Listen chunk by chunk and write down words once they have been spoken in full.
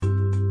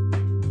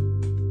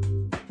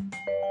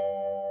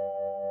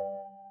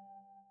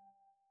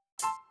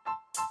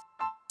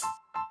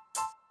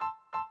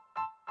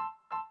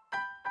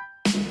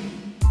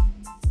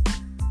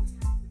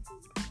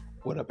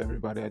What up,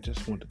 everybody? I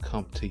just want to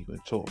come to you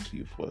and talk to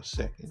you for a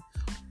second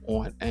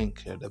on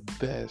Anchor, the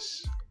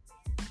best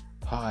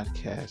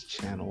podcast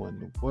channel in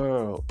the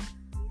world.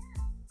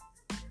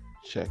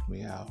 Check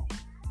me out.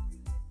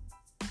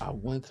 I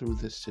went through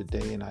this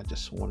today and I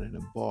just wanted to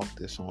embark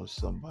this on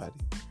somebody.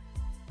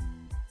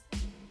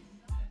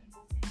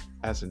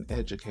 As an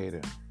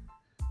educator,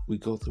 we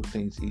go through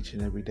things each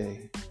and every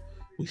day.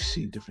 We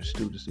see different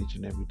students each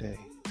and every day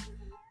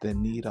that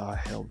need our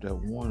help, that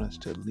want us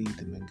to lead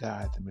them and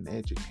guide them and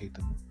educate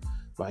them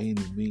by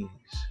any means.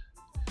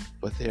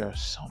 But there are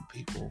some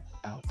people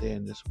out there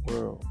in this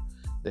world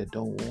that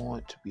don't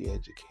want to be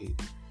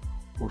educated,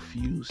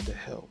 refuse to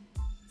help,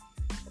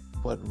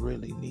 but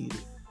really need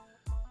it.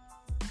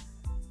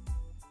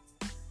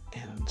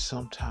 And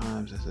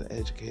sometimes as an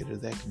educator,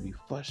 that can be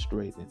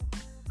frustrating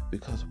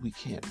because we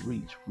can't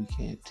reach, we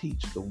can't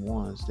teach the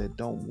ones that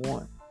don't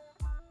want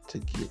to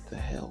get the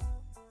help.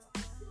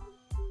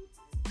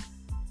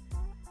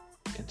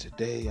 And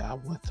today I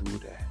went through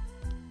that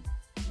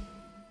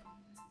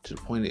to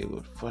the point that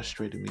it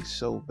frustrated me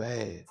so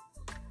bad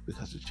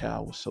because the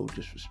child was so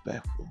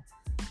disrespectful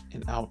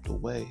and out the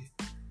way.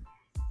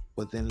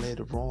 But then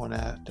later on,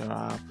 after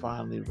I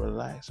finally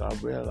relaxed, I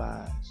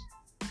realized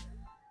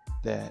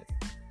that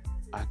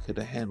I could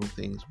have handled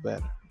things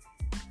better.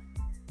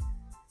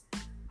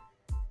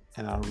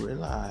 And I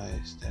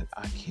realized that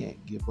I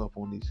can't give up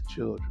on these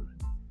children.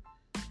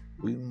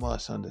 We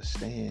must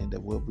understand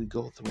that what we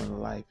go through in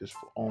life is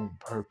on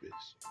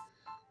purpose.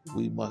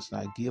 We must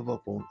not give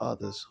up on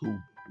others who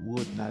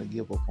would not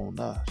give up on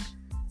us.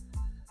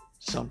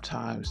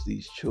 Sometimes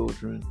these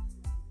children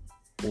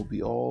will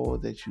be all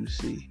that you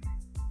see.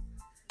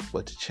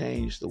 But to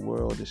change the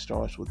world, it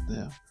starts with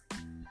them.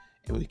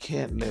 And we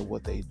can't let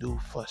what they do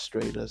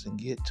frustrate us and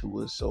get to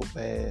us so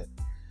bad.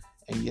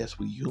 And yes,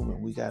 we're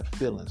human. We got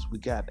feelings. We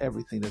got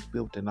everything that's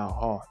built in our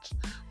hearts.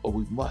 But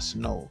we must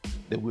know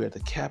that we're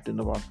the captain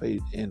of our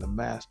fate and the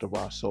master of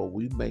our soul.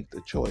 We make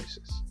the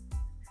choices.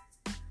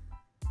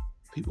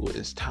 People,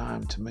 it's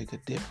time to make a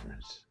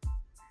difference.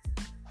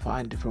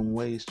 Find different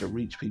ways to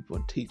reach people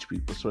and teach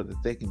people so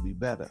that they can be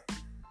better.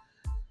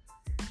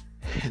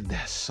 And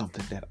that's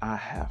something that I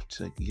have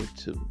to get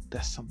to.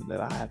 That's something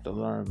that I have to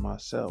learn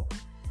myself.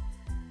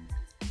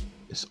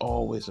 It's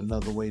always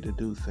another way to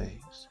do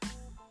things.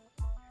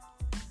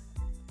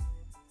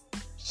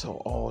 So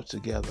all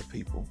together,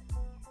 people,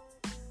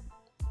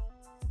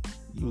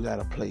 you got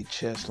to play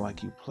chess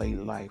like you play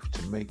life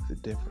to make the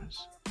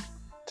difference,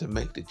 to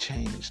make the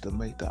change, to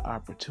make the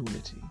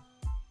opportunity.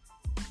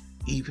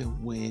 Even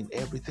when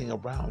everything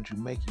around you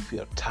make you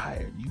feel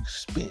tired, you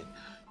spent,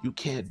 you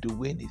can't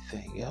do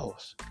anything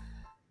else.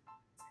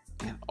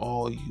 And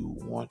all you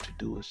want to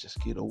do is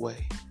just get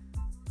away.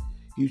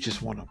 You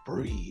just want to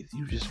breathe.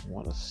 You just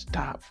want to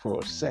stop for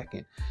a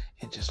second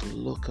and just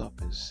look up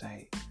and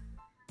say,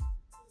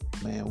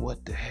 man,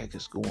 what the heck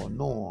is going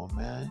on,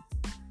 man?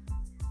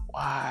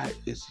 Why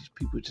is these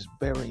people just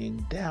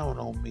bearing down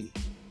on me?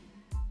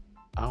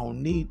 I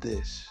don't need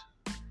this.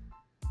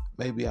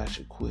 Maybe I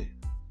should quit.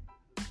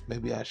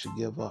 Maybe I should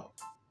give up.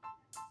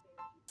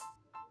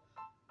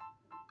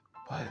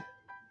 But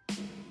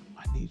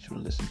I need you to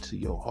listen to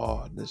your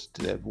heart. Listen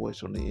to that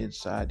voice on the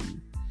inside of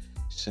you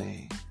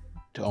saying,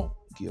 don't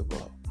give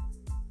up.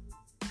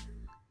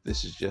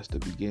 This is just the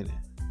beginning.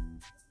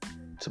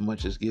 Too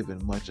much is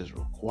given, much is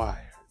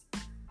required.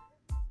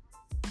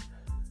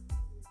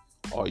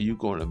 Are you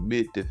going to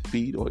admit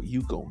defeat, or are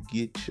you going to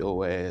get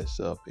your ass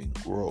up and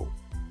grow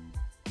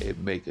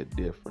and make a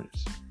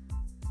difference?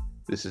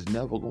 This is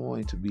never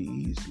going to be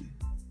easy.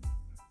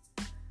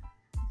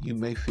 You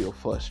may feel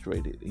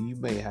frustrated and you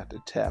may have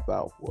to tap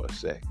out for a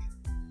second.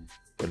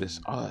 But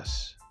it's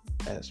us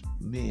as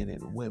men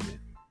and women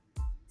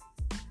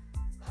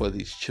for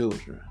these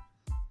children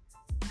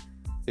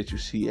that you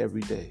see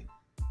every day.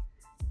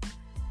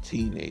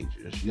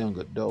 Teenagers, young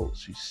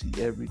adults you see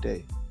every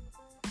day.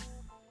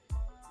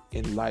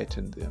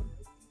 Enlighten them.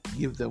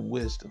 Give them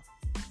wisdom.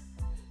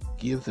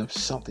 Give them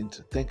something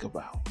to think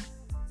about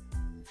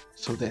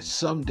so that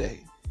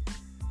someday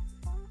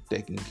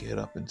they can get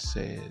up and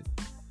say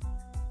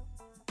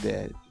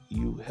that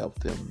you help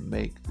them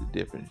make the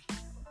difference.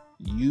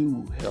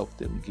 You help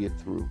them get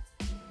through.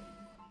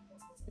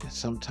 And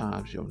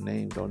sometimes your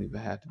name don't even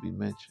have to be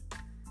mentioned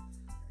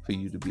for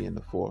you to be in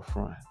the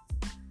forefront.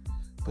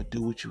 But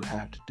do what you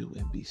have to do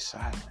and be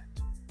silent.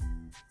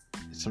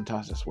 And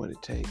sometimes that's what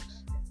it takes.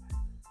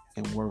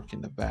 And work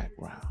in the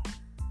background.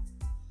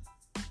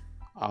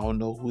 I don't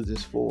know who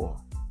this for.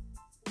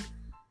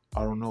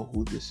 I don't know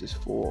who this is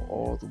for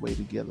all the way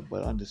together,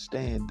 but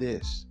understand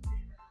this.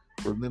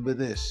 Remember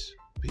this,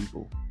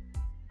 people.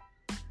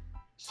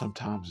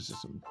 Sometimes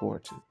it's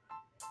important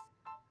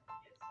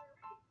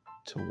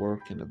to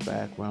work in the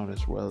background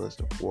as well as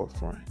the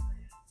forefront.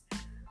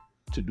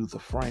 To do the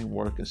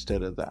framework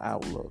instead of the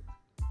outlook.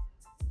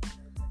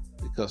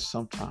 Because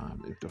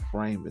sometimes if the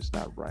frame is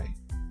not right,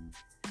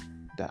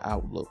 the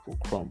outlook will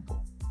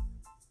crumble.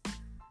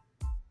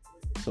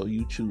 So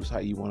you choose how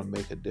you want to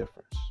make a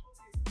difference.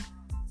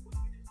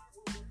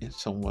 And in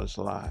someone's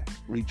life.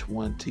 Reach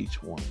one,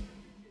 teach one.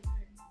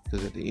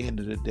 Because at the end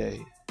of the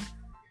day,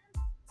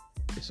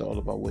 it's all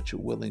about what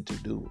you're willing to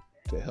do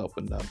to help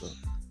another.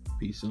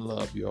 Peace and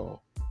love,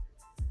 y'all.